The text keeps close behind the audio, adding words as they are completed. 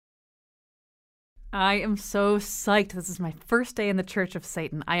I am so psyched. This is my first day in the Church of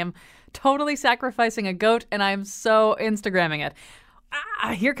Satan. I am totally sacrificing a goat, and I am so Instagramming it.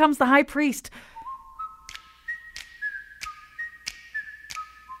 Here comes the high priest.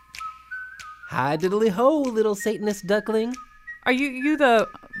 Hi diddly ho, little Satanist duckling. Are you the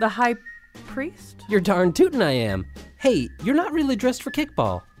high priest? You're darn tootin' I am. Hey, you're not really dressed for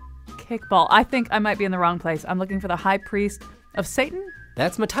kickball. Kickball. I think I might be in the wrong place. I'm looking for the high priest of Satan?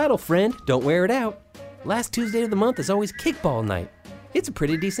 That's my title, friend. Don't wear it out. Last Tuesday of the month is always kickball night. It's a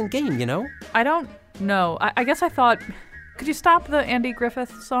pretty decent game, you know? I don't know. I guess I thought... Could you stop the Andy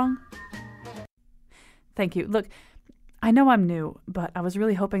Griffith song? Thank you. Look, I know I'm new, but I was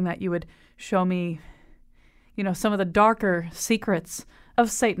really hoping that you would show me, some of the darker secrets of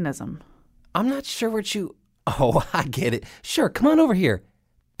Satanism. I'm not sure what you... Oh, I get it. Sure, come on over here.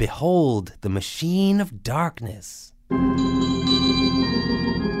 Behold the machine of darkness.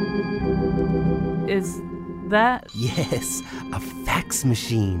 Is that... Yes, a fax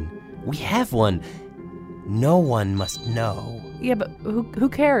machine. We have one. No one must know. Yeah, but who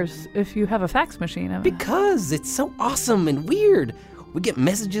cares if you have a fax machine? Because it's so awesome and weird. We get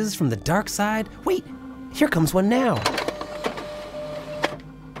messages from the dark side. Wait, here comes one now.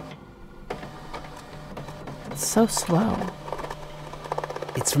 It's so slow.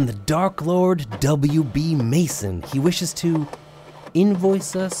 It's from the Dark Lord W.B. Mason. He wishes to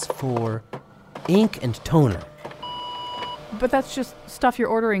invoice us for ink and toner. But that's just stuff you're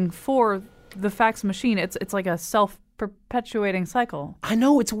ordering for the fax machine. It's like a self-perpetuating cycle. I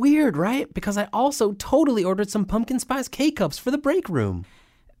know, it's weird, right? Because I also totally ordered some pumpkin spice K-cups for the break room.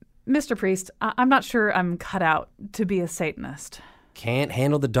 Mr. Priest, I'm not sure I'm cut out to be a Satanist. Can't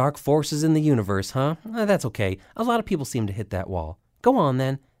handle the dark forces in the universe, huh? That's okay. A lot of people seem to hit that wall. Go on,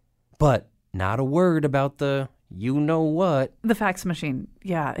 then. But not a word about the you-know-what. The fax machine.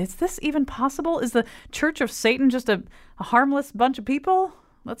 Yeah, is this even possible? Is the Church of Satan just a harmless bunch of people?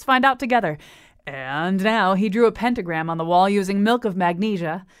 Let's find out together. And now he drew a pentagram on the wall using milk of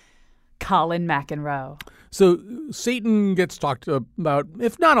magnesia. Colin McEnroe. So Satan gets talked about,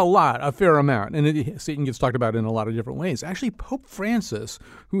 if not a lot, a fair amount. And Satan gets talked about in a lot of different ways. Actually, Pope Francis,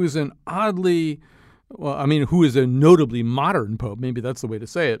 who is who is a notably modern pope, maybe that's the way to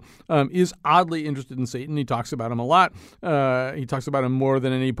say it, is oddly interested in Satan. He talks about him a lot. He talks about him more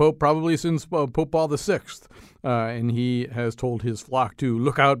than any pope, probably since Pope Paul VI. And he has told his flock to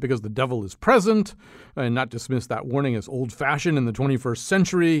look out because the devil is present and not dismiss that warning as old-fashioned in the 21st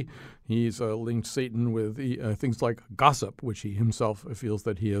century. He's linked Satan with things like gossip, which he himself feels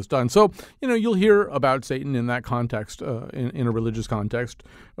that he has done. So, you'll hear about Satan in that context, in a religious context,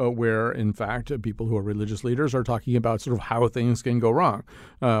 where, in fact, people who are religious leaders are talking about sort of how things can go wrong.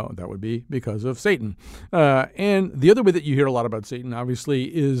 That would be because of Satan. And the other way that you hear a lot about Satan, obviously,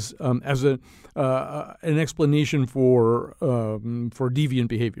 is as an explanation for deviant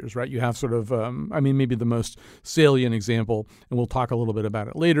behaviors, right? You have sort of, maybe the most salient example, and we'll talk a little bit about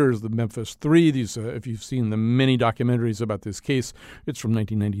it later, is the Memphis 3. These, if you've seen the many documentaries about this case, it's from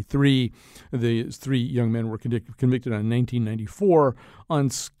 1993. These three young men were convicted in 1994 on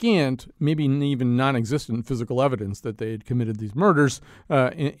scant, maybe even non-existent physical evidence that they had committed these murders.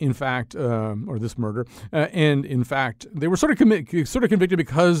 In fact, or this murder, and in fact, they were sort of convicted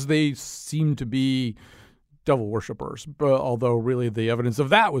because they seemed to be devil worshippers, although really the evidence of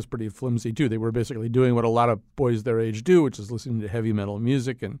that was pretty flimsy too. They were basically doing what a lot of boys their age do, which is listening to heavy metal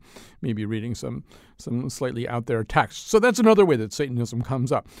music and maybe reading some slightly out there texts. So that's another way that Satanism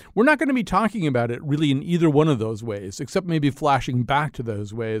comes up. We're not going to be talking about it really in either one of those ways, except maybe flashing back to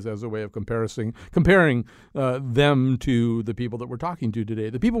those ways as a way of comparing them to the people that we're talking to today.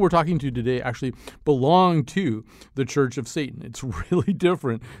 The people we're talking to today actually belong to the Church of Satan. It's really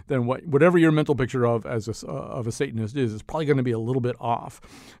different than whatever your mental picture of a Satanist is. It's probably going to be a little bit off.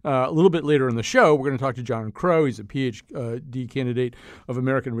 A little bit later in the show, we're going to talk to John Crow. He's a PhD candidate of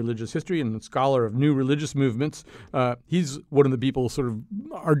American religious history and a scholar of new religious movements. He's one of the people sort of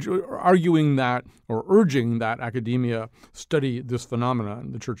arguing that or urging that academia study this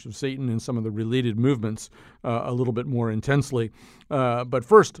phenomenon, the Church of Satan and some of the related movements, a little bit more intensely. But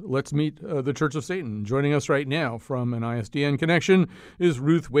first, let's meet the Church of Satan. Joining us right now from an ISDN connection is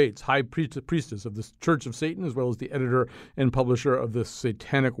Ruth Waits, High Priestess of the Church of Satan, as well as the editor and publisher of the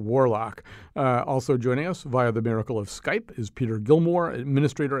Satanic Warlock. Also joining us via the miracle of Skype is Peter Gilmore,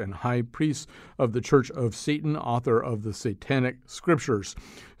 administrator and high priest of the Church of Satan, author of the Satanic Scriptures.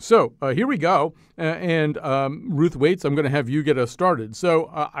 So here we go. And Ruth Waits, I'm going to have you get us started. So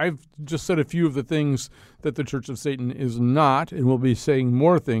I've just said a few of the things that the Church of Satan is not, and we'll be saying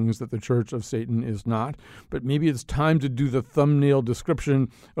more things that the Church of Satan is not. But maybe it's time to do the thumbnail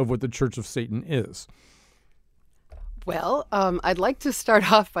description of what the Church of Satan is. Well, I'd like to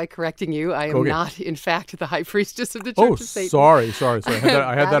start off by correcting you. I am not, in fact, the high priestess of the Church of Satan. Sorry.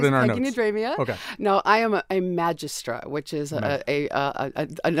 I had that in our notes. Okay. No, I am a magistra, which is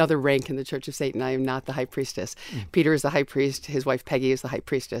another rank in the Church of Satan. I am not the high priestess. Peter is the high priest. His wife Peggy is the high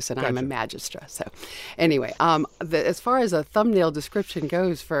priestess, and I'm a magistra. So, anyway, as far as a thumbnail description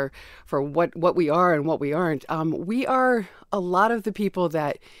goes for what we are and what we aren't, we are a lot of the people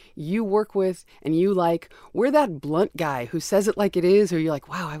that you work with and you like. We're that blunt guy who says it like it is, or you're like,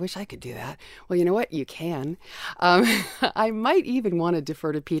 wow, I wish I could do that. Well, you know what? You can. I might even want to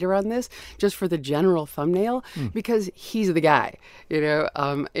defer to Peter on this just for the general thumbnail because he's the guy,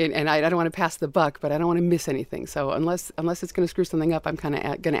 and I don't want to pass the buck, but I don't want to miss anything. So unless it's going to screw something up, I'm kind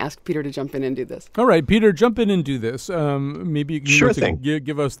of going to ask Peter to jump in and do this. All right, Peter, jump in and do this. Maybe you can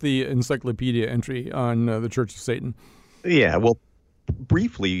give us the encyclopedia entry on the Church of Satan. Yeah, well,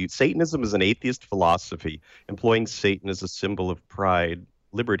 briefly, Satanism is an atheist philosophy employing Satan as a symbol of pride,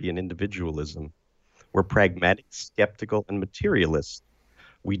 liberty, and individualism. We're pragmatic, skeptical, and materialist.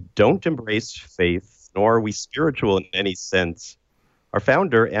 We don't embrace faith, nor are we spiritual in any sense. Our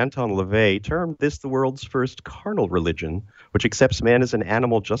founder, Anton LaVey, termed this the world's first carnal religion, which accepts man as an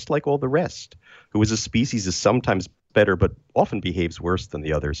animal just like all the rest, who as a species is sometimes better but often behaves worse than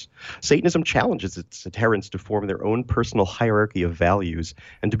the others. Satanism challenges its adherents to form their own personal hierarchy of values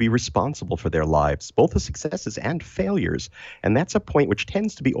and to be responsible for their lives, both the successes and failures. And that's a point which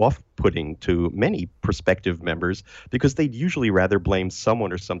tends to be off-putting to many prospective members because they'd usually rather blame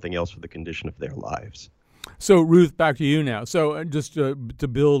someone or something else for the condition of their lives. So, Ruth, back to you now. So just to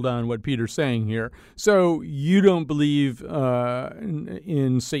build on what Peter's saying here. So you don't believe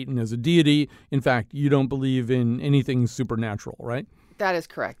in Satan as a deity. In fact, you don't believe in anything supernatural, right? That is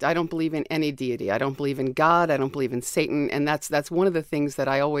correct. I don't believe in any deity. I don't believe in God. I don't believe in Satan. And that's one of the things that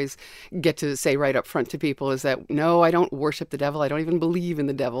I always get to say right up front to people is that, no, I don't worship the devil. I don't even believe in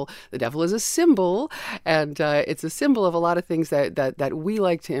the devil. The devil is a symbol, and it's a symbol of a lot of things that we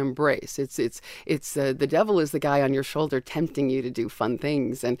like to embrace. It's the devil is the guy on your shoulder tempting you to do fun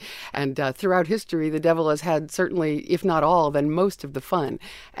things. And throughout history, the devil has had certainly, if not all, then most of the fun.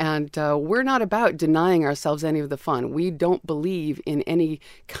 And we're not about denying ourselves any of the fun. We don't believe in any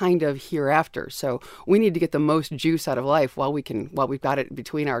kind of hereafter. So we need to get the most juice out of life while we've got it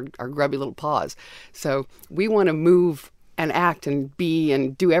between our grubby little paws. So we want to move and act and be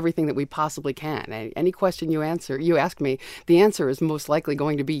and do everything that we possibly can. Any question you ask me, the answer is most likely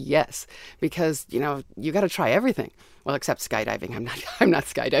going to be yes, because you got to try everything. Well, except skydiving. I'm not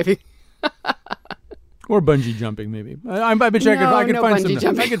skydiving. Or bungee jumping, maybe. I bet you I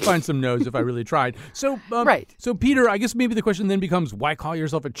could find some no's if I really tried. So, right. So, Peter, I guess maybe the question then becomes, why call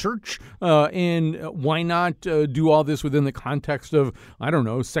yourself a church? And why not do all this within the context of, I don't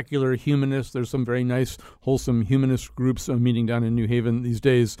know, secular humanists? There's some very nice, wholesome humanist groups meeting down in New Haven these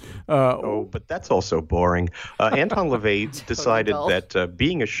days. But that's also boring. Anton LaVey decided that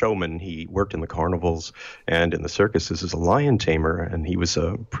being a showman, he worked in the carnivals and in the circuses as a lion tamer, and he was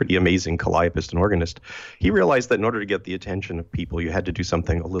a pretty amazing calliopeist and organist. He realized that in order to get the attention of people, you had to do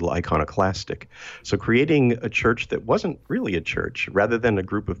something a little iconoclastic. So creating a church that wasn't really a church, rather than a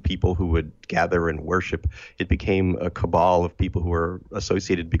group of people who would gather and worship, it became a cabal of people who were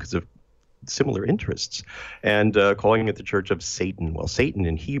associated because of similar interests, and calling it the Church of Satan. Well, Satan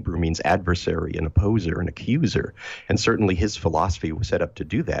in Hebrew means adversary, an opposer, an accuser, and certainly his philosophy was set up to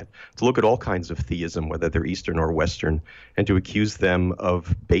do that, to look at all kinds of theism, whether they're Eastern or Western, and to accuse them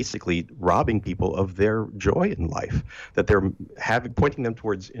of basically robbing people of their joy in life, that they're pointing them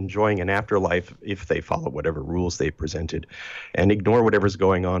towards enjoying an afterlife if they follow whatever rules they presented, and ignore whatever's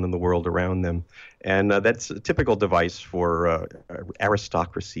going on in the world around them. And that's a typical device for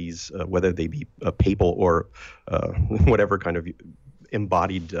aristocracies, whether they be papal or whatever kind of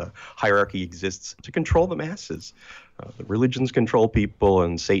embodied hierarchy exists, to control the masses. The religions control people,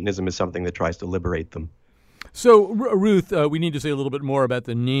 and Satanism is something that tries to liberate them. So, Ruth, we need to say a little bit more about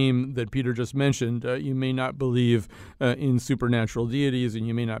the name that Peter just mentioned. You may not believe in supernatural deities, and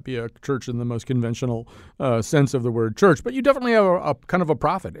you may not be a church in the most conventional sense of the word church, but you definitely have a kind of a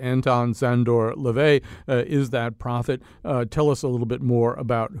prophet. Anton Szandor LaVey is that prophet. Tell us a little bit more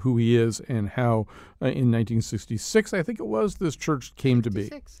about who he is and how in 1966, I think it was, this church came to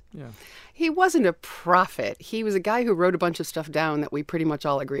be. Yeah. He wasn't a prophet. He was a guy who wrote a bunch of stuff down that we pretty much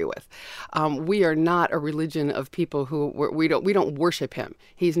all agree with. We are not a religious religion of people who we don't worship him.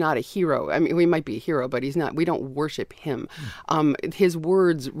 He's not a hero. I mean, we might be a hero, but he's not. We don't worship him. His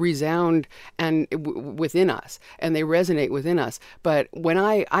words resound and within us, and they resonate within us. But when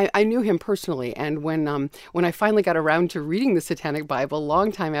I knew him personally, and when I finally got around to reading the Satanic Bible, a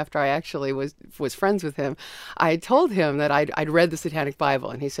long time after I actually was friends with him, I told him that I'd read the Satanic Bible,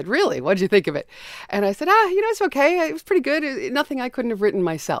 and he said, "Really? What did you think of it?" And I said, it's okay. It was pretty good. Nothing I couldn't have written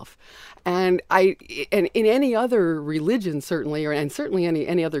myself. And in any other religion, certainly, and certainly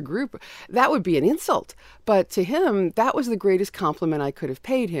any other group, that would be an insult. But to him, that was the greatest compliment I could have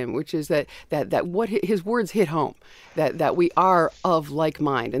paid him, which is that what his words hit home, that we are of like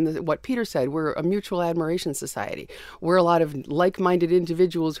mind. And what Peter said, we're a mutual admiration society. We're a lot of like-minded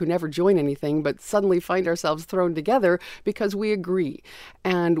individuals who never join anything, but suddenly find ourselves thrown together because we agree.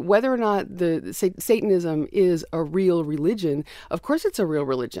 And whether or not the Satanism is a real religion, of course it's a real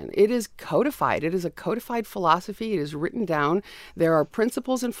religion. It is codified. It is a codified philosophy. It is written down. There are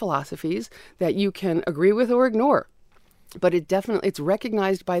principles and philosophies that you can agree with or ignore. But it's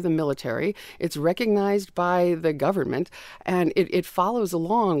recognized by the military, it's recognized by the government, and it follows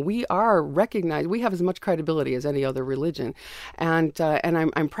along. We are recognized. We have as much credibility as any other religion, and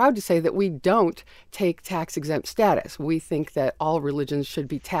I'm proud to say that we don't take tax-exempt status. We think that all religions should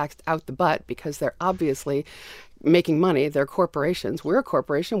be taxed out the butt because they're obviously making money. They're corporations. We're a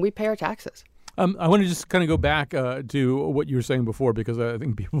corporation. We pay our taxes. I want to just kind of go back to what you were saying before, because I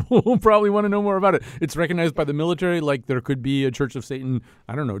think people will probably want to know more about it. It's recognized by the military, like there could be a Church of Satan,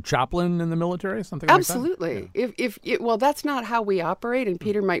 I don't know, chaplain in the military, something like that? Absolutely. Yeah. Well, that's not how we operate, and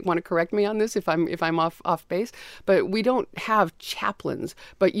Peter might want to correct me on this if I'm off base, but we don't have chaplains,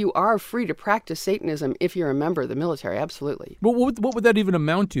 but you are free to practice Satanism if you're a member of the military, absolutely. But what would that even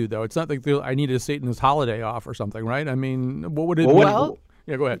amount to, though? It's not like I need a Satanist holiday off or something, right? I mean, what would it...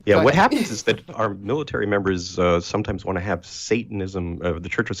 Yeah, go ahead. Yeah, what happens is that our military members sometimes want to have Satanism, the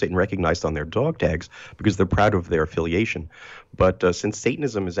Church of Satan, recognized on their dog tags because they're proud of their affiliation. But since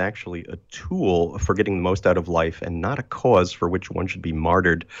Satanism is actually a tool for getting the most out of life and not a cause for which one should be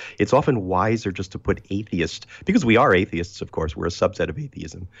martyred, it's often wiser just to put atheist, because we are atheists, of course, we're a subset of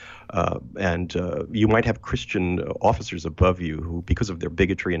atheism. And you might have Christian officers above you who, because of their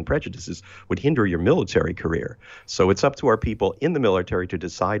bigotry and prejudices, would hinder your military career. So it's up to our people in the military to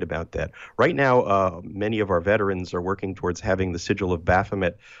decide about that. Right now, many of our veterans are working towards having the sigil of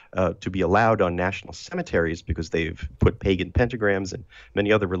Baphomet to be allowed on national cemeteries because they've put pagan pentagrams and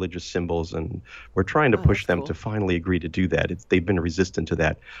many other religious symbols, and we're trying to push them to finally agree to do that. They've been resistant to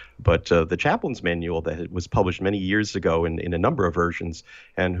that. But the chaplain's manual that was published many years ago in a number of versions,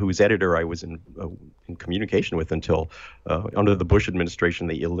 and whose editor I was in communication with until under the Bush administration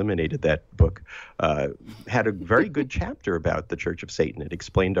they eliminated that book, had a very good chapter about the Church of Satan. It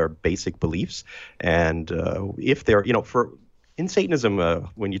explained our basic beliefs, and if there, in Satanism,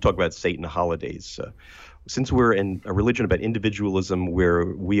 when you talk about Satan holidays, since we're in a religion about individualism where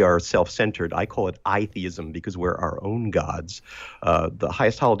we are self-centered, I call it I-theism because we're our own gods. The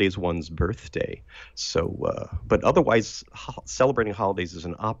highest holiday is one's birthday. So, but otherwise, celebrating holidays is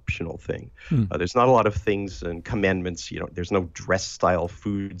an optional thing. There's not a lot of things and commandments. There's no dress style,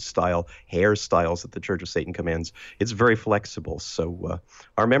 food style, hairstyles that the Church of Satan commands. It's very flexible. So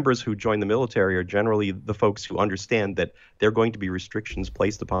our members who join the military are generally the folks who understand that there are going to be restrictions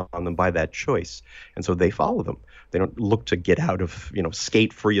placed upon them by that choice. And so they follow them. They don't look to get out of,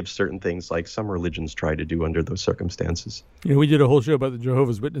 skate free of certain things like some religions try to do under those circumstances. We did a whole show about the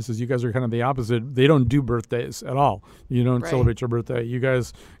Jehovah's Witnesses. You guys are kind of the opposite. They don't do birthdays at all. You don't celebrate your birthday. You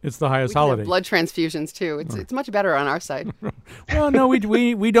guys, it's the highest holiday. Blood transfusions too. It's much better on our side. Well, no,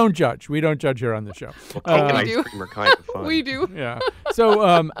 we don't judge. We don't judge here on the show. Well, we do. Are kind of fun. We do. Yeah.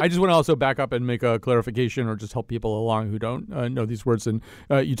 So I just want to also back up and make a clarification, or just help people along who don't know these words. And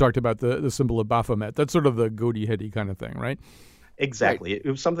you talked about the symbol of Baphomet. That's sort of the goatee heady kind of thing, right? Exactly. Right. It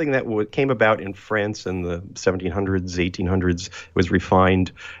was something that came about in France in the 1700s, 1800s. It was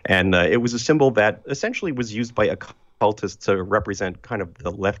refined, and it was a symbol that essentially was used by occultists to represent kind of the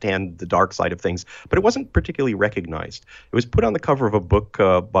left hand, the dark side of things, but it wasn't particularly recognized. It was put on the cover of a book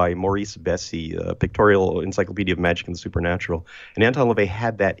by Maurice Bessy, a pictorial encyclopedia of magic and the supernatural, and Anton LaVey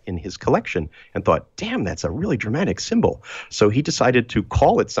had that in his collection and thought, damn, that's a really dramatic symbol. So he decided to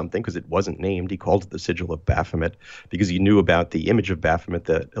call it something because it wasn't named. He called it the Sigil of Baphomet because he knew about the image of Baphomet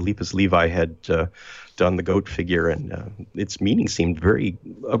that Eliphas Levi had done, the goat figure, and its meaning seemed very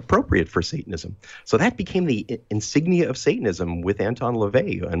appropriate for Satanism. So that became the insignia of Satanism with Anton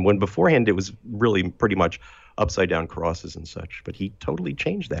LaVey. And when beforehand it was really pretty much upside-down crosses and such. But he totally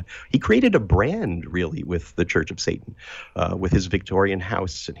changed that. He created a brand, really, with the Church of Satan. With his Victorian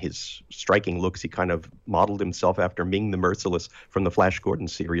house and his striking looks, he kind of modeled himself after Ming the Merciless from the Flash Gordon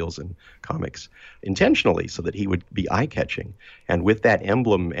serials and comics, intentionally, so that he would be eye-catching. And with that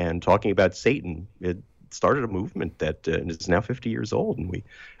emblem and talking about Satan, it started a movement that is now 50 years old, and we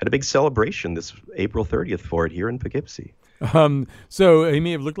had a big celebration this April 30th for it here in Poughkeepsie. So he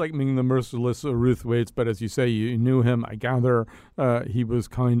may have looked like Ming the Merciless Ruth Waits, but as you say, you knew him. I gather he was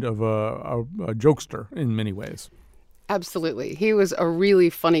kind of a jokester in many ways. Absolutely. He was a really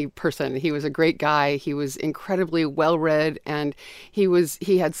funny person. He was a great guy. He was incredibly well-read, and he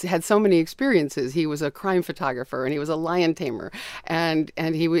had so many experiences. He was a crime photographer, and he was a lion tamer, and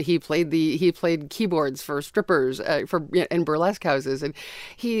he played keyboards for strippers in burlesque houses, and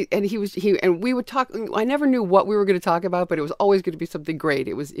we would talk. I never knew what we were going to talk about, but it was always going to be something great.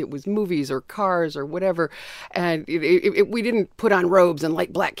 It was movies or cars or whatever, and we didn't put on robes and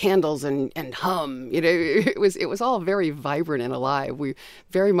light black candles and hum. It was all very vibrant and alive. We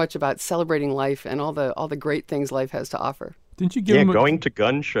very much about celebrating life and all the great things life has to offer. Didn't you give him going to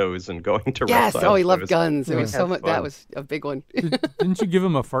gun shows and going to yes, reptile he loved shows. guns. It was so much. That was a big one. Didn't you give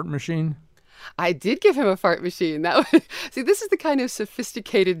him a fart machine? I did give him a fart machine. See, this is the kind of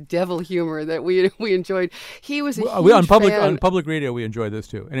sophisticated devil humor that we enjoyed. He was a huge fan. On public radio. We enjoy this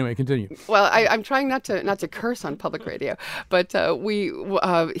too. Anyway, continue. Well, I'm trying not to curse on public radio, but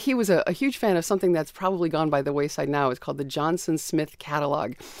he was a huge fan of something that's probably gone by the wayside now. It's called the Johnson Smith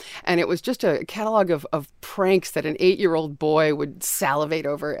catalog, and it was just a catalog of pranks that an 8-year-old boy would salivate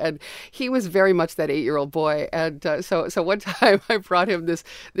over, and he was very much that 8-year-old boy. And so one time I brought him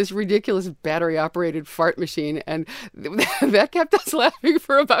this ridiculous battery-operated fart machine, and that kept us laughing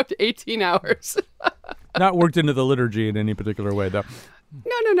for about 18 hours. Not worked into the liturgy in any particular way, though.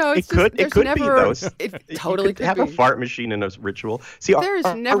 No. It could be, though. It totally could have be. A fart machine in a ritual. See, there's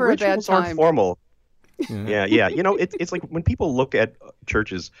never our a bad rituals aren't time. formal. Yeah. It's like when people look at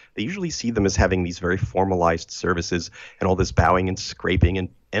churches, they usually see them as having these very formalized services and all this bowing and scraping and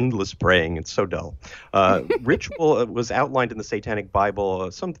endless praying. It's so dull. Ritual was outlined in the Satanic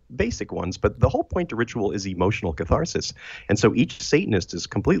Bible, some basic ones, but the whole point to ritual is emotional catharsis. And so each Satanist is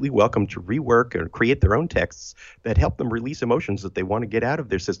completely welcome to rework or create their own texts that help them release emotions that they want to get out of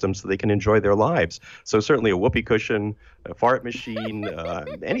their system so they can enjoy their lives. So certainly a whoopee cushion, a fart machine,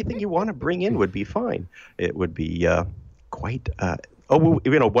 anything you want to bring in would be fine. It would be quite...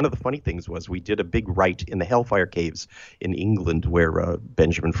 one of the funny things was we did a big rite in the Hellfire Caves in England where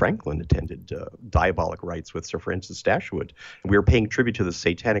Benjamin Franklin attended diabolic rites with Sir Francis Dashwood. And we were paying tribute to the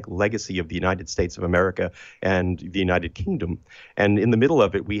satanic legacy of the United States of America and the United Kingdom. And in the middle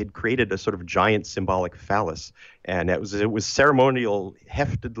of it, we had created a sort of giant symbolic phallus. And it was ceremonial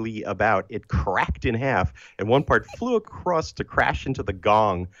heftedly about. It cracked in half, and one part flew across to crash into the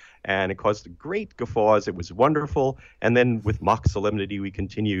gong, and it caused great guffaws. It was wonderful. And then with mock solemnity, we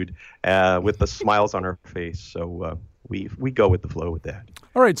continued with the smiles on our face. So we go with the flow with that.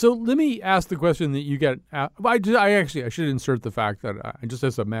 All right, so let me ask the question that you get. I should insert the fact that just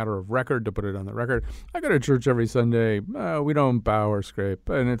as a matter of record, to put it on the record, I go to church every Sunday. We don't bow or scrape,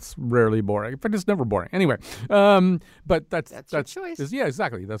 and it's rarely boring. In fact, it's never boring. Anyway, but that's your choice. Yeah,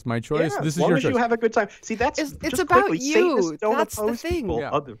 exactly. That's my choice. Yeah, this is as long your as choice. you have a good time. See, it's just about quickly, you. Satanists don't That's the oppose thing.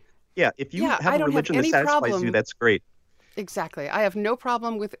 people. If you have I a don't religion have that any satisfies problem. you, that's great. Exactly. I have no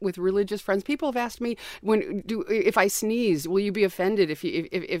problem with religious friends. People have asked me if I sneeze, will you be offended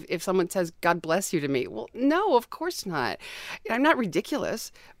if someone says God bless you to me? Well, no, of course not. I'm not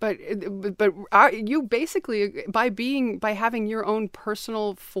ridiculous, but you basically by having your own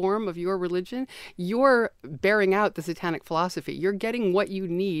personal form of your religion, you're bearing out the satanic philosophy. You're getting what you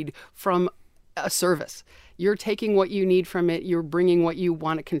need from a service. You're taking what you need from it. You're bringing what you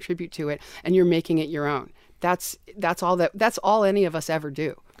want to contribute to it, and you're making it your own. That's all any of us ever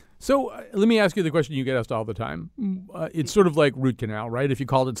do. So let me ask you the question you get asked all the time. It's sort of like root canal, right? If you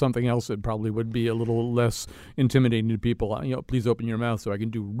called it something else, it probably would be a little less intimidating to people. Please open your mouth so I can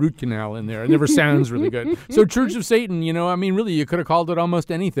do root canal in there. It never sounds really good. So Church of Satan, really, you could have called it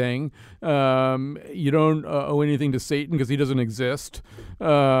almost anything. You don't owe anything to Satan because he doesn't exist.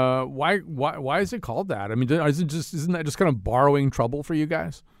 Why is it called that? I mean, isn't that just kind of borrowing trouble for you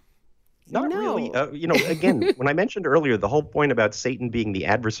guys? Not really. Again, when I mentioned earlier the whole point about Satan being the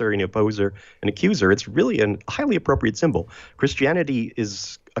adversary and opposer and accuser, it's really a highly appropriate symbol. Christianity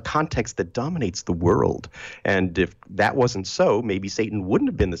is a context that dominates the world. And if that wasn't so, maybe Satan wouldn't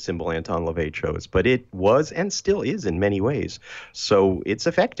have been the symbol Anton LaVey chose, but it was and still is in many ways. So it's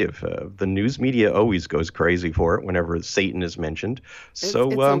effective. The news media always goes crazy for it whenever Satan is mentioned.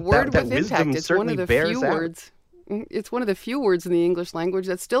 So it's a word that with wisdom impact. It's certainly one of the bears few out. words. It's one of the few words in the English language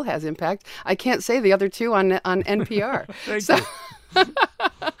that still has impact. I can't say the other two on NPR. Thank so, you.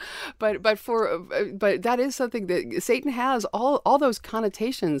 but that is something that Satan has, all those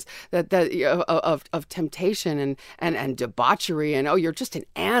connotations that of temptation and debauchery and, oh, you're just an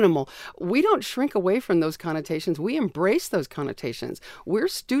animal. We don't shrink away from those connotations. We embrace those connotations. We're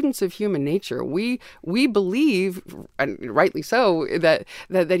students of human nature. We believe, and rightly so,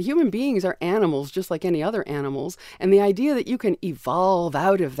 that human beings are animals just like any other animals, and the idea that you can evolve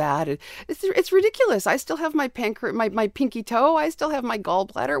out of that, it's ridiculous. I still have my pinky toe. I still have my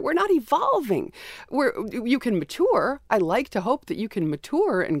gallbladder. We're not evolving. You can mature. I like to hope that you can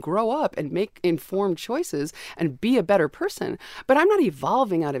mature and grow up and make informed choices and be a better person. But I'm not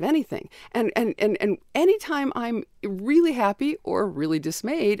evolving out of anything. And anytime I'm really happy or really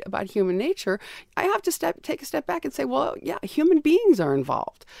dismayed about human nature, I have to take a step back and say, well, yeah, human beings are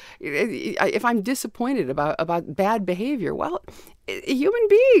involved. If I'm disappointed about bad behavior, well, human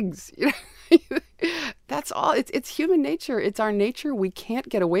beings. That's all. It's human nature. It's our nature. We can't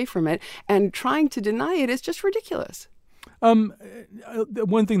get away from it. And trying to deny it is just ridiculous.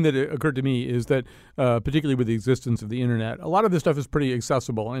 One thing that occurred to me is that, particularly with the existence of the internet, a lot of this stuff is pretty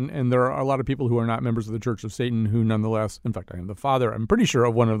accessible, and there are a lot of people who are not members of the Church of Satan who nonetheless, in fact, I am the father, I'm pretty sure,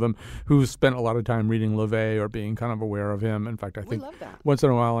 of one of them, who's spent a lot of time reading LaVey or being kind of aware of him. In fact, I think once in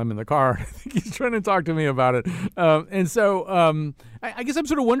a while I'm in the car, I think he's trying to talk to me about it. And so I guess I'm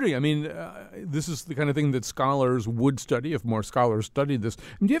sort of wondering, I mean, this is the kind of thing that scholars would study if more scholars studied this.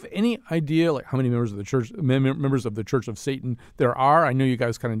 And do you have any idea, like, how many members of the Church of Satan there are? I know you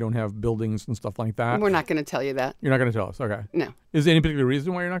guys kind of don't have buildings and stuff like that. We're not going to tell you that. You're not going to tell us? Okay. No. Is there any particular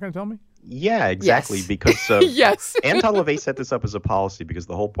reason why you're not going to tell me? Yeah, exactly. Yes. Because yes. Anton LaVey set this up as a policy because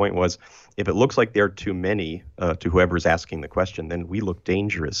the whole point was, if it looks like there are too many to whoever's asking the question, then we look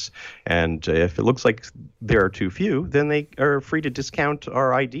dangerous. And if it looks like there are too few, then they are free to discount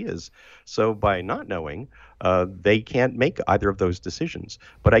our ideas. So by not knowing, they can't make either of those decisions.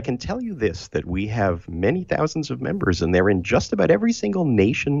 But I can tell you this, that we have many thousands of members, and they're in just about every single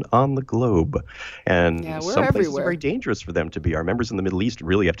nation on the globe. And some places are very dangerous for them to be. Our members in the Middle East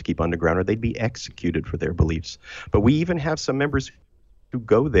really have to keep underground or they'd be executed for their beliefs. But we even have some members who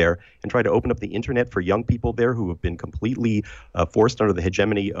go there and try to open up the internet for young people there who have been completely forced under the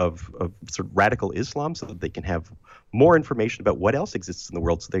hegemony of sort of radical Islam, so that they can have more information about what else exists in the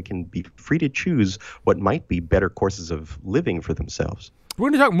world, so they can be free to choose what might be better courses of living for themselves. We're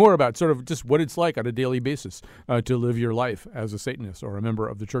going to talk more about sort of just what it's like on a daily basis to live your life as a Satanist or a member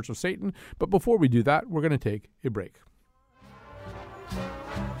of the Church of Satan. But before we do that, we're going to take a break.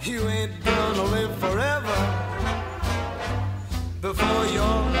 You ain't gonna live forever. Before you're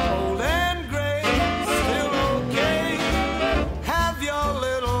old and gray, still okay. Have your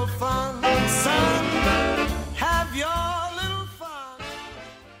little fun, son. Have your little fun.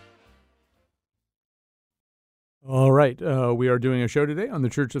 All right. We are doing a show today on the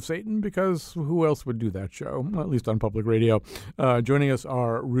Church of Satan because who else would do that show, well, at least on public radio? Joining us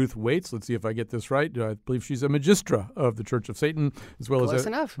are Ruth Waits. Let's see if I get this right. I believe she's a magistra of the Church of Satan, as well Close as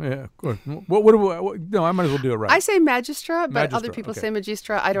enough. Yeah, of course. No, I might as well do it right. I say magistra, but Magistra, other people okay. say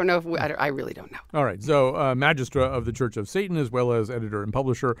magistra. I don't know if I really don't know. All right. So, magistra of the Church of Satan, as well as editor and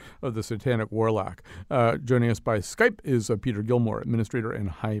publisher of the Satanic Warlock. Joining us by Skype is Peter Gilmore, administrator and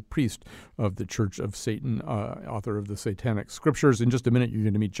high priest of the Church of Satan, author of the Satanic Scriptures. In just a minute, you're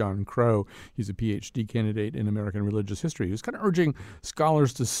going to meet John Crow. He's a PhD candidate in American religious history. He's kind of urging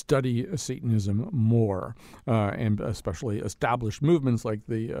scholars to study Satanism more, and especially established movements like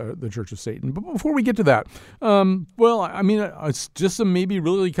the Church of Satan. But before we get to that, well, I mean, it's just some maybe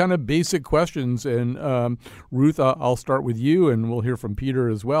really kind of basic questions. And Ruth, I'll start with you, and we'll hear from Peter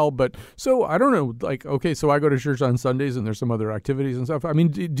as well. But so I don't know, like, okay, so I go to church on Sundays, and there's some other activities and stuff. I mean,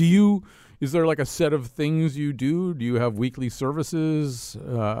 do you? Is there like a set of things you do? Do you have weekly services?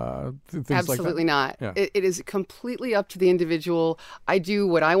 Things Absolutely like that? not. Yeah. It is completely up to the individual. I do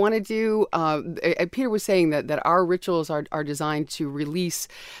what I want to do. Peter was saying that our rituals are designed to release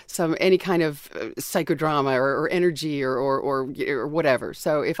any kind of psychodrama or energy or whatever.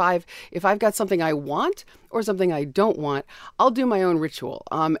 So if I've got something I want or something I don't want, I'll do my own ritual.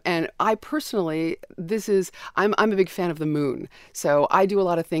 And I personally, I'm a big fan of the moon. So I do a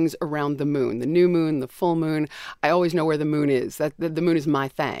lot of things around the moon, the new moon, the full moon. I always know where the moon is. That the moon is my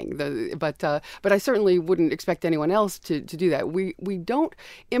thing. But I certainly wouldn't expect anyone else to do that. We don't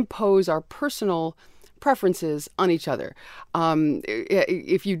impose our personal preferences on each other.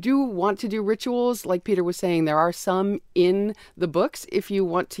 If you do want to do rituals, like Peter was saying, there are some in the books if you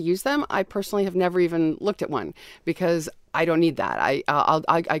want to use them. I personally have never even looked at one because I don't need that.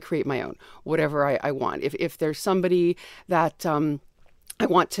 I create my own, whatever I want. If there's somebody that I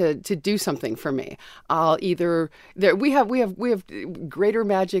want to do something for me, I'll either we have greater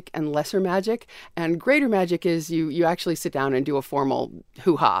magic and lesser magic, and greater magic is you actually sit down and do a formal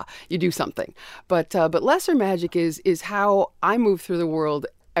hoo-ha, you do something, but lesser magic is how I move through the world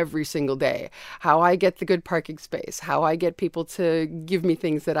every single day, how I get the good parking space, how I get people to give me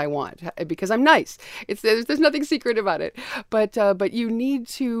things that I want because I'm nice. There's nothing secret about it, but you need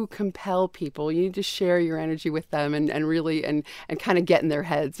to compel people. You need to share your energy with them and really and kind of get in their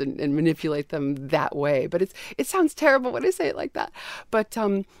heads and manipulate them that way. But it sounds terrible when I say it like that. But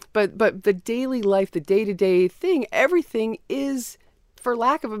the daily life, the day-to-day thing, everything is, for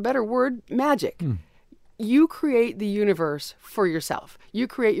lack of a better word, magic. You create the universe for yourself. You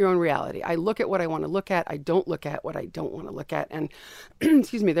create your own reality. I look at what I want to look at. I don't look at what I don't want to look at. And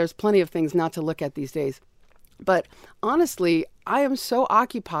excuse me, there's plenty of things not to look at these days. But honestly, I am so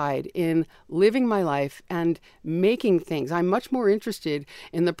occupied in living my life and making things. I'm much more interested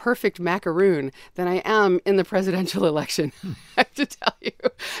in the perfect macaroon than I am in the presidential election, I have to tell you,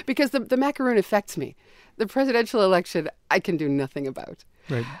 because the macaroon affects me. The presidential election, I can do nothing about.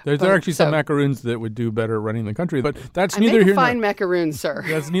 Right. There are actually some macaroons that would do better running the country, but that's neither here nor there. Fine macaroon, sir.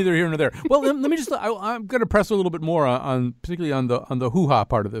 That's neither here nor there. Well, let me just. I'm going to press a little bit more on particularly on the hoo-ha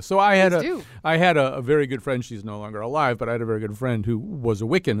part of this. So I had a very good friend. She's no longer alive, but I had a very good friend who was a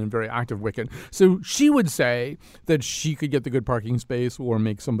Wiccan and very active Wiccan. So she would say that she could get the good parking space or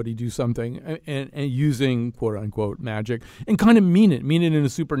make somebody do something and using quote unquote magic and kind of mean it in a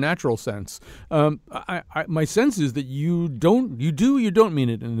supernatural sense. My sense is that you don't mean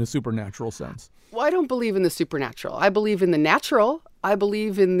it in a supernatural sense. Well, I don't believe in the supernatural. I believe in the natural. I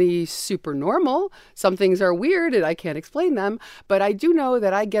believe in the supernormal. Some things are weird and I can't explain them, but I do know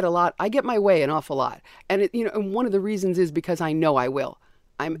that I get my way an awful lot. And and one of the reasons is because I know I will.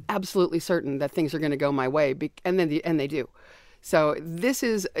 I'm absolutely certain that things are going to go my way, and they do. So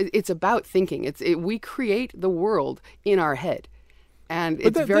it's about thinking. We create the world in our head. And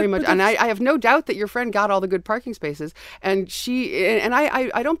it's very much, and I have no doubt that your friend got all the good parking spaces, and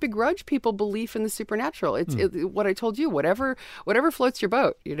I don't begrudge people belief in the supernatural. It's what I told you, whatever floats your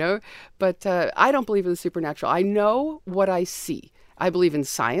boat, But I don't believe in the supernatural. I know what I see. I believe in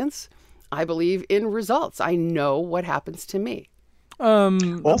science. I believe in results. I know what happens to me.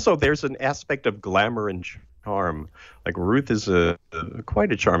 Also, there's an aspect of glamour and charm. Like Ruth is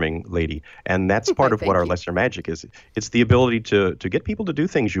quite a charming lady, and that's part of what our lesser magic is. It's the ability to get people to do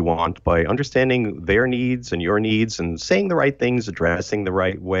things you want by understanding their needs and your needs and saying the right things, addressing the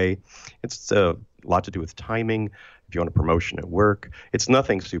right way. It's a lot to do with timing. If you want a promotion at work, it's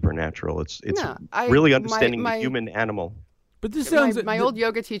nothing supernatural. It's really understanding the human animal. But this sounds my old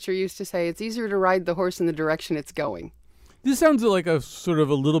yoga teacher used to say it's easier to ride the horse in the direction it's going. This sounds like a sort of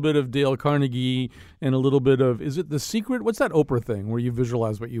a little bit of Dale Carnegie and a little bit of, is it The Secret? What's that Oprah thing where you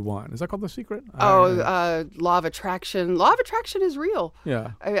visualize what you want? Is that called The Secret? Law of Attraction. Law of Attraction is real.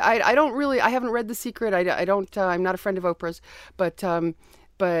 Yeah. I don't really, I haven't read The Secret. I don't, I'm not a friend of Oprah's, but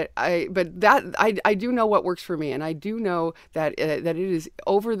I do know what works for me, and I do know that it is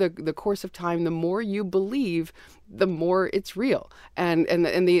over the course of time. The more you believe, the more it's real. And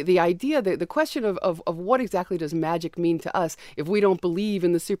the idea, the question of what exactly does magic mean to us? If we don't believe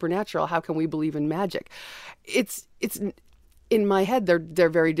in the supernatural, how can we believe in magic? It's in my head, they're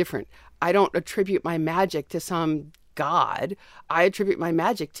very different. I don't attribute my magic to some God. I attribute my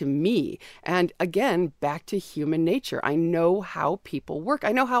magic to me. And again, back to human nature. I know how people work.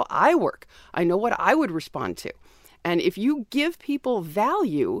 I know how I work. I know what I would respond to. And if you give people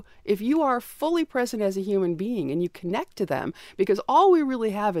value, if you are fully present as a human being and you connect to them, because all we really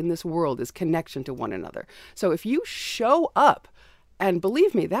have in this world is connection to one another. So if you show up, and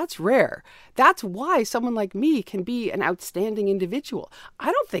believe me, that's rare. That's why someone like me can be an outstanding individual.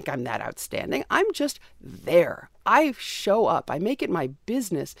 I don't think I'm that outstanding. I'm just there. I show up. I make it my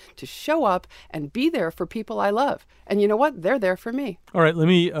business to show up and be there for people I love. And you know what? They're there for me. All right, let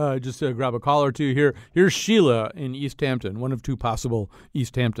me just grab a call or two here. Here's Sheila in East Hampton, one of two possible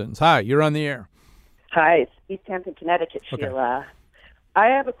East Hamptons. Hi, you're on the air. Hi, it's East Hampton, Connecticut, Sheila. I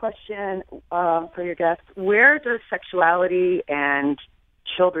have a question for your guest. Where does sexuality and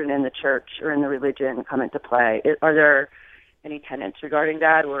children in the church or in the religion come into play? Are there any tenets regarding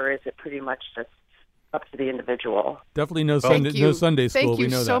that, or is it pretty much just up to the individual? Definitely no Thank Sunday, you. no Sunday school. Thank you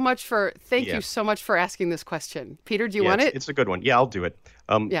we know so that. much for Yeah. you so much for asking this question. Peter, do you Yeah, want it? It's a good one. Yeah, I'll do it.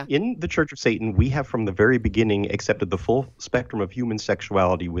 Yeah. In the Church of Satan, we have from the very beginning accepted the full spectrum of human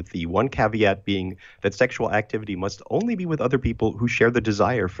sexuality, with the one caveat being that sexual activity must only be with other people who share the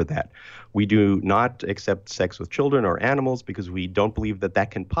desire for that. We do not accept sex with children or animals because we don't believe that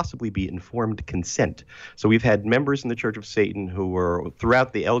that can possibly be informed consent. So we've had members in the Church of Satan who were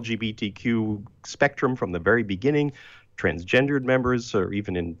throughout the LGBTQ spectrum from the very beginning, transgendered members, or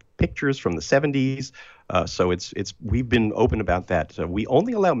even in pictures from the 70s. So we've been open about that. We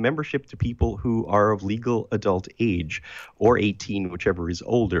only allow membership to people who are of legal adult age, or 18, whichever is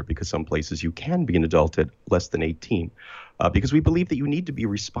older, because some places you can be an adult at less than 18. Because we believe that you need to be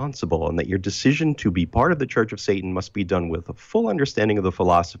responsible, and that your decision to be part of the Church of Satan must be done with a full understanding of the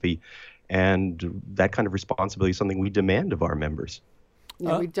philosophy, and that kind of responsibility is something we demand of our members.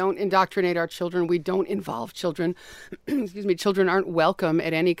 Yeah, we don't indoctrinate our children. We don't involve children. Excuse me. Children aren't welcome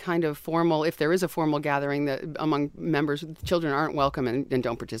at any kind of formal, if there is a formal gathering that among members, children aren't welcome and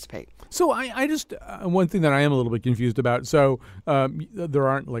don't participate. So I just one thing that I am a little bit confused about. So there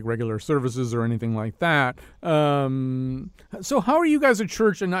aren't like regular services or anything like that. So how are you guys a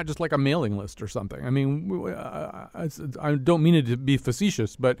church and not just like a mailing list or something? I mean, I don't mean it to be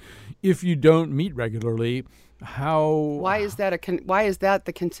facetious, but if you don't meet regularly, how? Why is that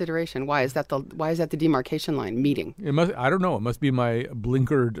the consideration? Why is that the demarcation line? Meeting. I don't know. It must be my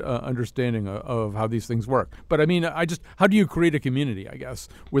blinkered understanding of how these things work. But I mean, how do you create a community? I guess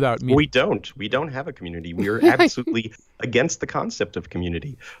without meeting. We don't have a community. We are absolutely against the concept of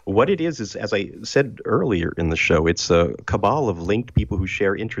community. What it is, as I said earlier in the show, it's a cabal of linked people who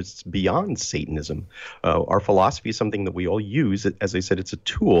share interests beyond Satanism. Our philosophy is something that we all use. As I said, it's a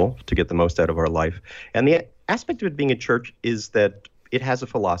tool to get the most out of our life. And the aspect of it being a church is that it has a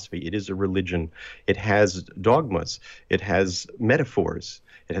philosophy. It is a religion. It has dogmas. It has metaphors.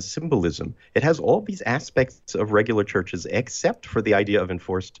 It has symbolism. It has all these aspects of regular churches, except for the idea of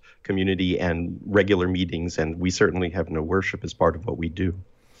enforced community and regular meetings. And we certainly have no worship as part of what we do.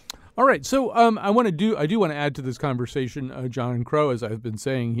 All right, so I do want to add to this conversation John Crow. As I've been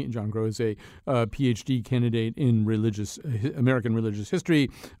saying, John Crow is a PhD candidate in American religious history.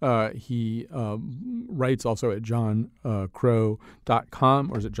 He writes also at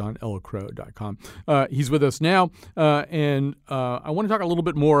johncrow.com, or is it johnlcrow.com? He's with us now, and I want to talk a little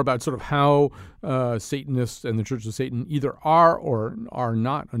bit more about sort of how Satanists and the Church of Satan either are or are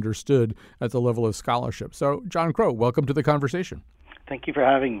not understood at the level of scholarship. So, John Crow, welcome to the conversation. Thank you for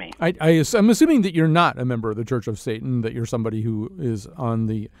having me. I'm assuming that you're not a member of the Church of Satan, that you're somebody who is on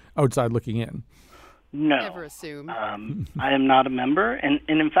the outside looking in. No. Never assume. I am not a member, and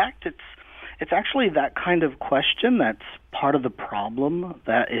in fact, it's actually that kind of question that's part of the problem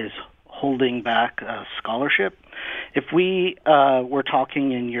that is holding back scholarship. If we were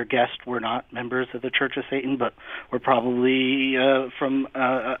talking and your guests were not members of the Church of Satan, but were probably from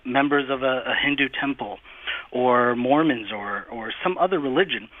members of a Hindu temple, or Mormons, or some other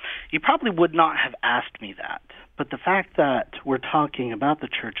religion, you probably would not have asked me that. But the fact that we're talking about the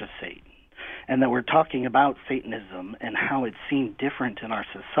Church of Satan, and that we're talking about Satanism and how it's seen different in our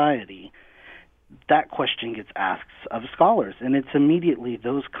society, that question gets asked of scholars. And it's immediately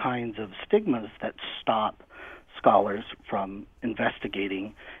those kinds of stigmas that stop scholars from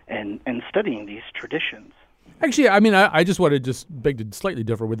investigating and studying these traditions. Actually, I mean, I just want to just beg to slightly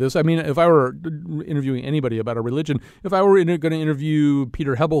differ with this. I mean, if I were interviewing anybody about a religion, if I were going to interview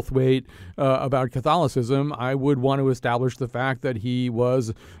Peter Hebblethwaite about Catholicism, I would want to establish the fact that he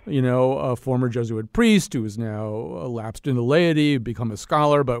was, a former Jesuit priest who is now lapsed into laity, become a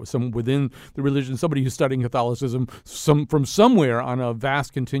scholar, but within the religion, somebody who's studying Catholicism from somewhere on a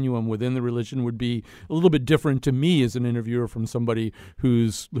vast continuum within the religion would be a little bit different to me as an interviewer from somebody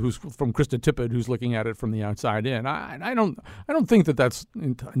who's from Krista Tippett, who's looking at it from the outside in. I don't think that that's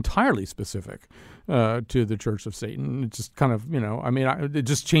entirely specific to the Church of Satan. It just kind of, it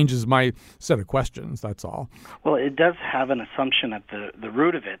just changes my set of questions. That's all. Well, it does have an assumption at the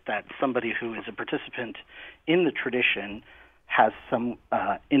root of it that somebody who is a participant in the tradition has some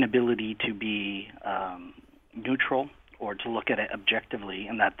inability to be neutral or to look at it objectively,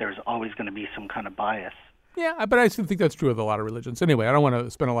 and that there's always going to be some kind of bias. Yeah, but I still think that's true of a lot of religions. Anyway, I don't want to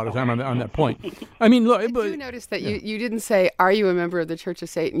spend a lot of time on that point. I mean, look, I do notice that you didn't say, "Are you a member of the Church of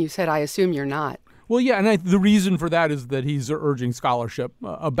Satan?" You said, "I assume you're not." Well, yeah, and the reason for that is that he's urging scholarship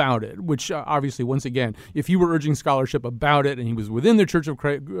about it, which obviously, once again, if he were urging scholarship about it and he was within the Church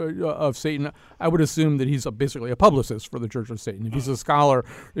of Satan, I would assume that he's basically a publicist for the Church of Satan. If he's a scholar,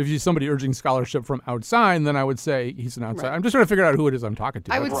 if he's somebody urging scholarship from outside, then I would say he's an outsider. Right. I'm just trying to figure out who it is I'm talking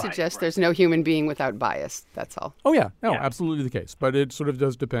to. I would suggest there's no human being without bias. That's all. Oh, yeah. No, absolutely the case. But it sort of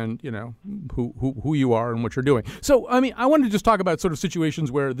does depend, who you are and what you're doing. So, I mean, I wanted to just talk about sort of situations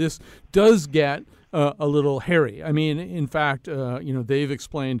where this does get a little hairy. I mean, in fact, they've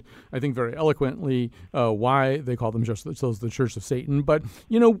explained, I think, very eloquently why they call themselves the Church of Satan. But,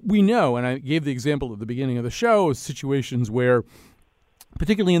 we know, and I gave the example at the beginning of the show, situations where,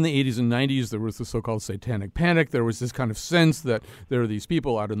 particularly in the 80s and 90s, there was the so-called satanic panic. There was this kind of sense that there are these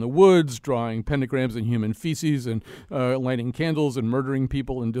people out in the woods drawing pentagrams in human feces and lighting candles and murdering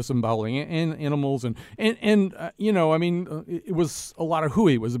people and disemboweling animals. It was a lot of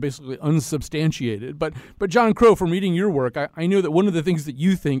hooey. It was basically unsubstantiated. But John Crow, from reading your work, I know that one of the things that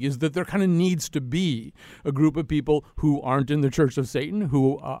you think is that there kind of needs to be a group of people who aren't in the Church of Satan,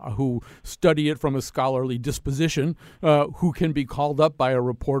 who study it from a scholarly disposition, who can be called up by a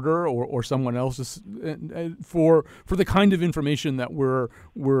reporter or someone else for the kind of information that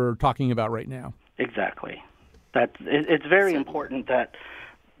we're talking about right now. Exactly. It's very important that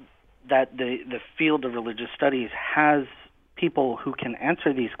the field of religious studies has people who can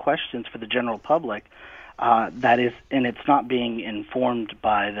answer these questions for the general public. And it's not being informed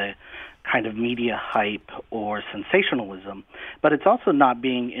by the kind of media hype or sensationalism, but it's also not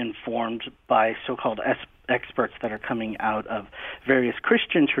being informed by so-called experts that are coming out of various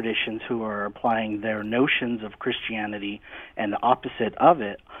Christian traditions who are applying their notions of Christianity and the opposite of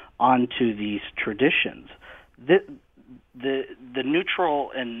it onto these traditions. The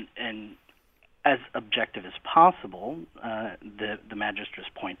neutral and as objective as possible, the magistrate's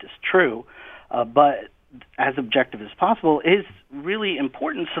point is true, but as objective as possible is really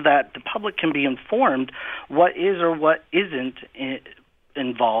important so that the public can be informed what is or what isn't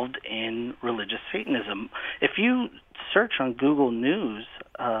involved in religious Satanism. If you search on Google News,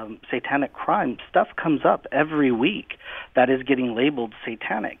 satanic crime, stuff comes up every week that is getting labeled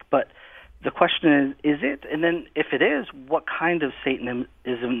satanic. But the question is it? And then if it is, what kind of Satanism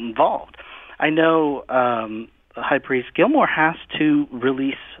is involved? I know High Priest Gilmore has to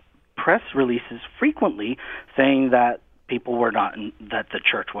release press releases frequently saying that people were not, that the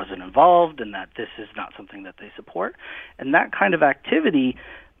church wasn't involved and that this is not something that they support. And that kind of activity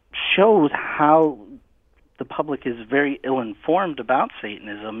shows how the public is very ill-informed about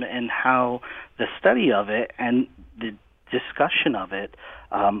Satanism and how the study of it and the discussion of it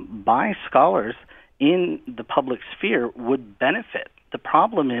by scholars in the public sphere would benefit. The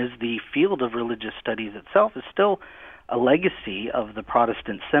problem is the field of religious studies itself is still a legacy of the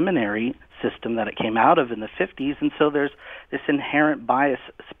Protestant seminary system that it came out of in the 50s, and so there's this inherent bias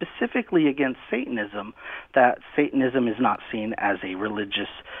specifically against Satanism, that Satanism is not seen as a religious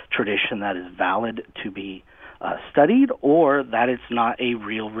tradition that is valid to be studied, or that it's not a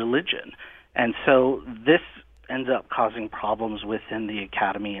real religion. And so this ends up causing problems within the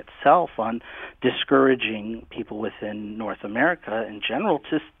academy itself on discouraging people within North America in general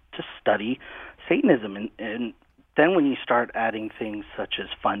to study Satanism. And then when you start adding things such as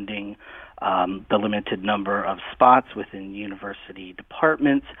funding, the limited number of spots within university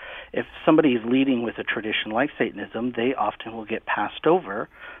departments, if somebody is leading with a tradition like Satanism, they often will get passed over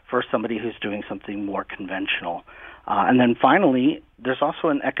for somebody who's doing something more conventional. And then finally, there's also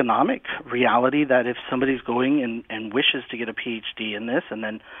an economic reality that if somebody's going and wishes to get a PhD in this and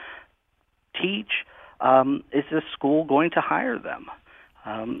then teach, is the school going to hire them?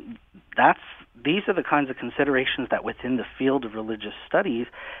 These are the kinds of considerations that within the field of religious studies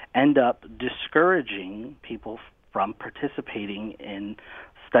end up discouraging people from participating in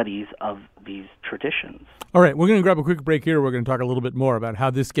studies of these traditions. All right, we're going to grab a quick break here. We're going to talk a little bit more about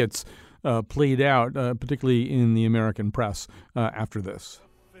how this gets played out, particularly in the American press, after this.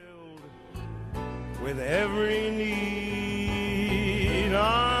 Filled with every need,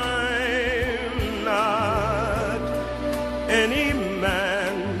 I'm not any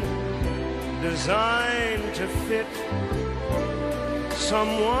man designed to fit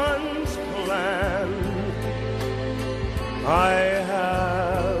someone's plan. I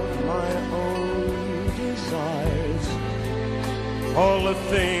have my own desires, all the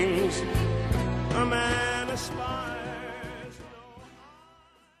things a man aspires.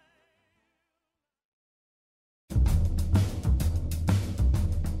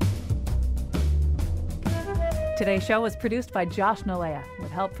 Today's show was produced by Josh Nalea, with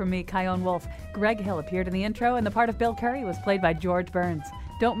help from me, Kyone Wolf. Greg Hill appeared in the intro, and the part of Bill Curry was played by George Burns.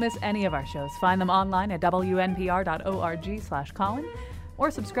 Don't miss any of our shows. Find them online at wnpr.org/Colin or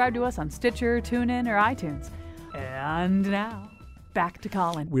subscribe to us on Stitcher, TuneIn, or iTunes. And now, back to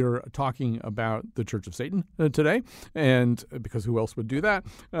Colin. We're talking about the Church of Satan today, and because who else would do that?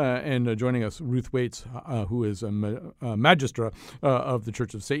 And joining us, Ruth Waits, who is a magistra of the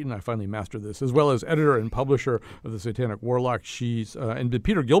Church of Satan. I finally mastered this, as well as editor and publisher of the Satanic Warlock. And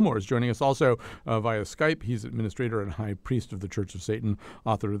Peter Gilmore is joining us also via Skype. He's administrator and high priest of the Church of Satan,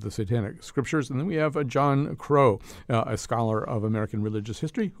 author of the Satanic Scriptures. And then we have John Crow, a scholar of American religious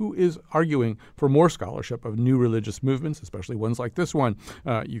history, who is arguing for more scholarship of new religious movements, especially ones like this one.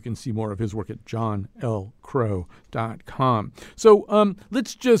 You can see more of his work at johnlcrow.com. So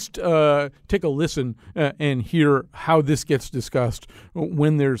let's just take a listen and hear how this gets discussed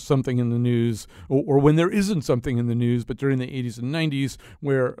when there's something in the news or when there isn't something in the news, but during the 80s and 90s,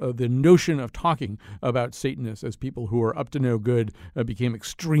 where the notion of talking about Satanists as people who are up to no good became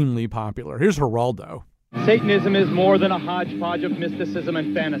extremely popular. Here's Geraldo. Satanism is more than a hodgepodge of mysticism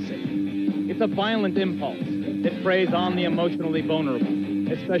and fantasy. It's a violent impulse that preys on the emotionally vulnerable,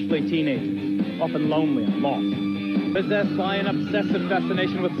 especially teenagers, often lonely and lost, possessed by an obsessive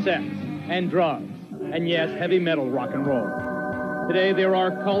fascination with sex and drugs, and yes, heavy metal rock and roll. Today there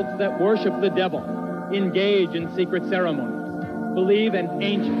are cults that worship the devil, engage in secret ceremonies, believe in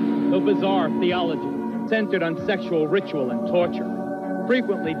ancient, though bizarre theology centered on sexual ritual and torture,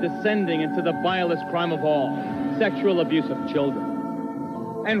 frequently descending into the vilest crime of all, sexual abuse of children.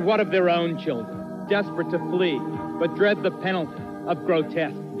 And what of their own children, desperate to flee, but dread the penalty of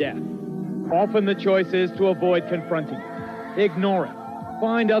grotesque death? Often the choice is to avoid confronting it, ignore it,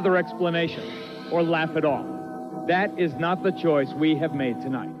 find other explanations, or laugh it off. That is not the choice we have made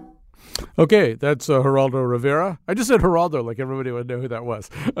tonight. Okay, that's Geraldo Rivera. I just said Geraldo like everybody would know who that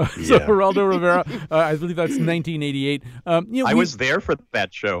was. So Geraldo Rivera, I believe that's 1988. I was there for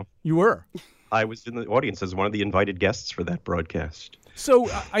that show. You were? I was in the audience as one of the invited guests for that broadcast. So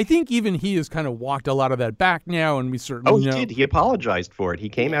I think even he has kind of walked a lot of that back now, and we certainly know. He did. He apologized for it. He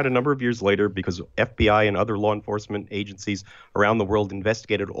came out a number of years later because FBI and other law enforcement agencies around the world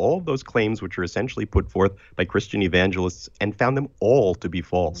investigated all of those claims, which are essentially put forth by Christian evangelists, and found them all to be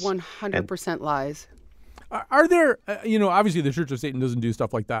false. 100% lies. Are there, obviously the Church of Satan doesn't do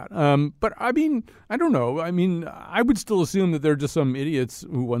stuff like that. But I mean, I don't know. I mean, I would still assume that they're just some idiots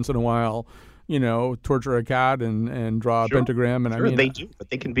who once in a while, torture a cat and draw a pentagram. And I mean, they do, but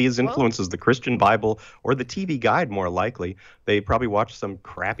they can be as influenced as the Christian Bible or the TV Guide, more likely. They probably watch some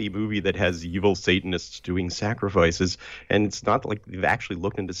crappy movie that has evil Satanists doing sacrifices, and it's not like they've actually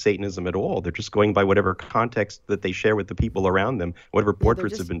looked into Satanism at all. They're just going by whatever context that they share with the people around them, whatever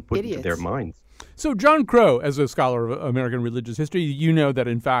portraits have been put into their minds. So John Crow, as a scholar of American religious history, you know that,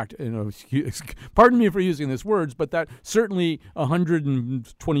 in fact, pardon me for using these words, but that certainly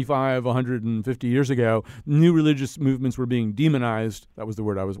 125, 150 years ago, new religious movements were being demonized. That was the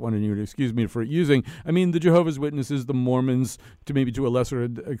word I was wanting you to excuse me for using. I mean, the Jehovah's Witnesses, the Mormons, to a lesser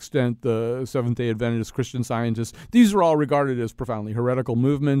extent, the Seventh-day Adventist Christian Scientists, these are all regarded as profoundly heretical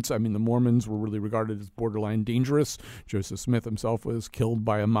movements. I mean, the Mormons were really regarded as borderline dangerous. Joseph Smith himself was killed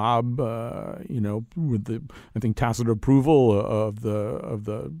by a mob, with the, I think, tacit approval of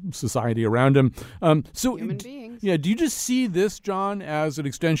the society around him. So, human beings. Yeah, do you just see this, John, as an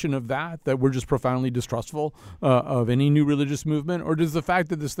extension of that we're just profoundly distrustful of any new religious movement, or does the fact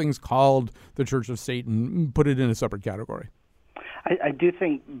that this thing's called the Church of Satan put it in a separate category? I do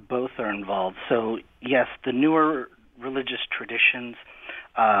think both are involved. So, yes, the newer religious traditions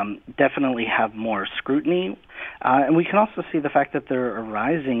definitely have more scrutiny. And we can also see the fact that they're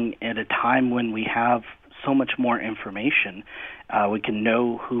arising at a time when we have so much more information. We can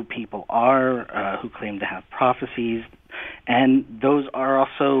know who people are, who claim to have prophecies, and those are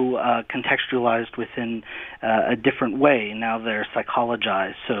also contextualized within a different way. Now they're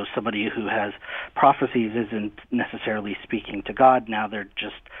psychologized, so somebody who has prophecies isn't necessarily speaking to God. Now they're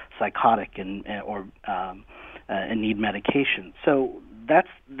just psychotic and need medication. So that's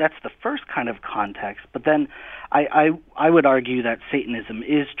the first kind of context. But then I would argue that Satanism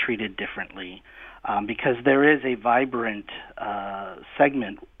is treated differently because there is a vibrant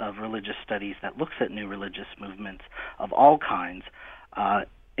segment of religious studies that looks at new religious movements of all kinds,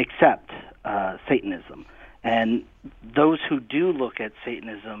 except Satanism. And those who do look at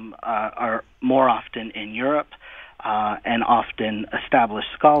Satanism are more often in Europe and often established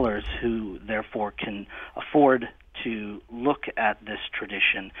scholars who therefore can afford to look at this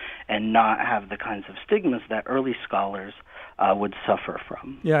tradition and not have the kinds of stigmas that early scholars would suffer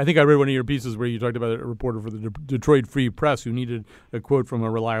from. Yeah, I think I read one of your pieces where you talked about a reporter for the Detroit Free Press who needed a quote from a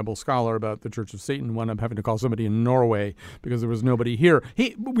reliable scholar about the Church of Satan, wound up having to call somebody in Norway because there was nobody here.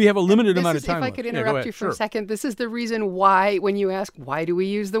 Hey, we have a limited amount of time If I could left. interrupt you for a second, this is the reason why, when you ask, why do we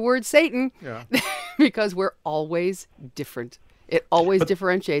use the word Satan? Yeah. Because we're always different. It always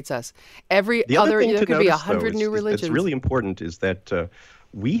differentiates us. There could be 100 new religions. It's really important is that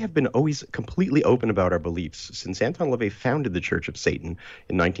we have been always completely open about our beliefs. Since Anton LaVey founded the Church of Satan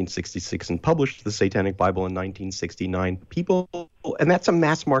in 1966 and published the Satanic Bible in 1969, and that's a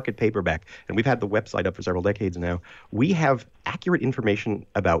mass market paperback, and we've had the website up for several decades now, we have accurate information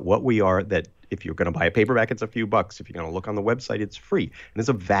about what we are that if you're going to buy a paperback, it's a few bucks. If you're going to look on the website, it's free. And there's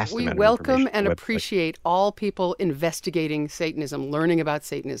a vast amount of information. We welcome and appreciate all people investigating Satanism, learning about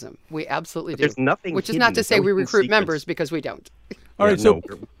Satanism. We absolutely do. There's nothing Which is not to say we recruit members, because we don't. All right, so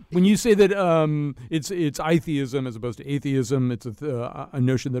when you say that it's atheism as opposed to atheism, it's a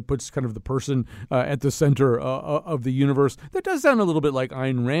notion that puts kind of the person at the center of the universe. That does sound a little bit like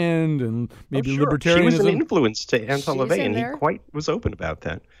Ayn Rand and maybe libertarianism. She was an influence to Anton LaVey, and he quite was open about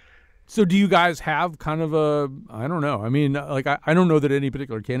that. So do you guys have kind of I don't know. I mean, like, I don't know that any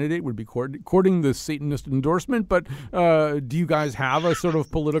particular candidate would be courting the Satanist endorsement, but do you guys have a sort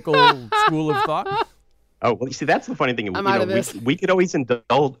of political school of thought? Oh, well, you see, that's the funny thing. We could always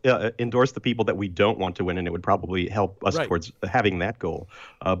endorse the people that we don't want to win, and it would probably help us towards having that goal.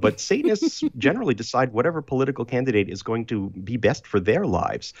 But Satanists generally decide whatever political candidate is going to be best for their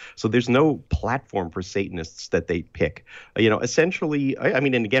lives. So there's no platform for Satanists that they pick. Essentially, I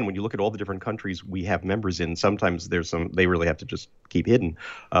mean, and again, when you look at all the different countries we have members in, sometimes they really have to just keep hidden.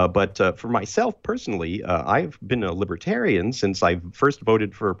 But for myself personally, I've been a libertarian since I first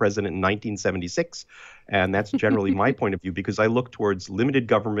voted for president in 1976. And that's generally my point of view, because I look towards limited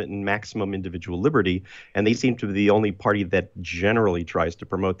government and maximum individual liberty, and they seem to be the only party that generally tries to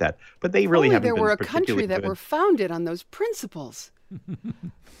promote that. But they really haven't been particularly good. There were a country that were founded on those principles.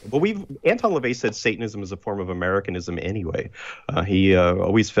 Well, Anton LaVey said Satanism is a form of Americanism anyway. He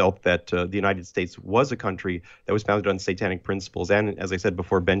always felt that the United States was a country that was founded on satanic principles. And as I said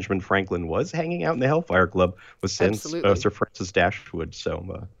before, Benjamin Franklin was hanging out in the Hellfire Club with Sir Francis Dashwood.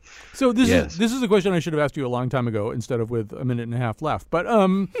 So this is a question I should have asked you a long time ago instead of with a minute and a half left. But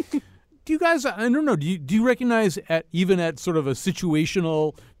do you guys, I don't know, do you recognize even at sort of a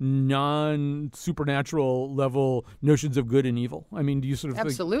situational, non-supernatural level notions of good and evil? I mean, do you sort of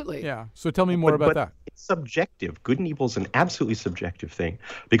Absolutely. Yeah. So tell me more about that. It's subjective. Good and evil is an absolutely subjective thing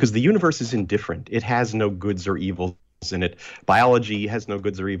because the universe is indifferent. It has no goods or evils in it. Biology has no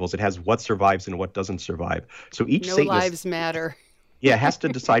goods or evils. It has what survives and what doesn't survive. So each No Satanist lives matter. has to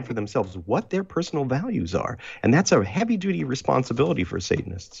decide for themselves what their personal values are. And that's a heavy-duty responsibility for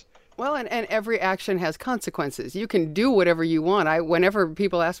Satanists. Well, and every action has consequences. You can do whatever you want. Whenever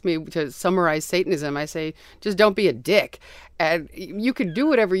people ask me to summarize Satanism, I say, just don't be a dick. And you can do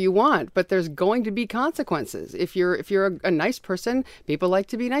whatever you want, but there's going to be consequences. If you're a nice person, people like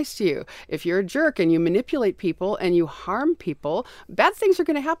to be nice to you. If you're a jerk and you manipulate people and you harm people, bad things are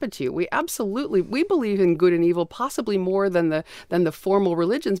going to happen to you. We believe in good and evil, possibly more than the formal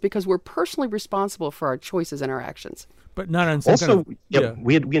religions, because we're personally responsible for our choices and our actions. But not on some also, kind of,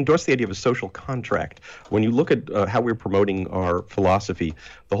 we endorse the idea of a social contract. When you look at how we're promoting our philosophy,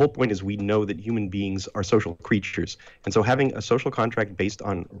 the whole point is we know that human beings are social creatures. And so having a social contract based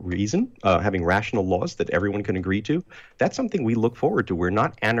on reason, having rational laws that everyone can agree to, that's something we look forward to. We're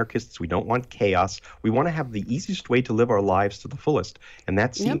not anarchists. We don't want chaos. We want to have the easiest way to live our lives to the fullest. And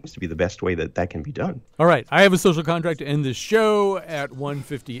that seems to be the best way that can be done. All right. I have a social contract to end this show at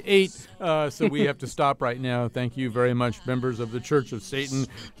 1:58. So we have to stop right now. Thank you very much, members of the Church of Satan.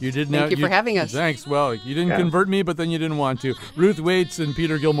 Thank you for having us. Thanks. Well, you didn't convert me, but then you didn't want to. Ruth Waits and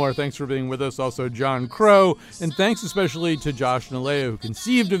Peter Gilmore, thanks for being with us. Also, John Crow. And thanks especially to Josh Nalea, who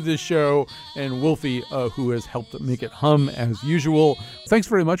conceived of this show, and Wolfie, who has helped make it hum as usual. Thanks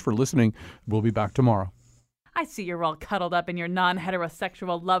very much for listening. We'll be back tomorrow. I see you're all cuddled up in your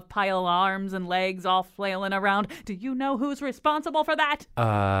non-heterosexual love pile arms and legs all flailing around. Do you know who's responsible for that?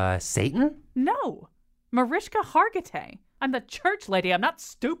 Satan? No. Mariska Hargitay. I'm the church lady. I'm not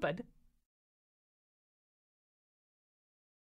stupid.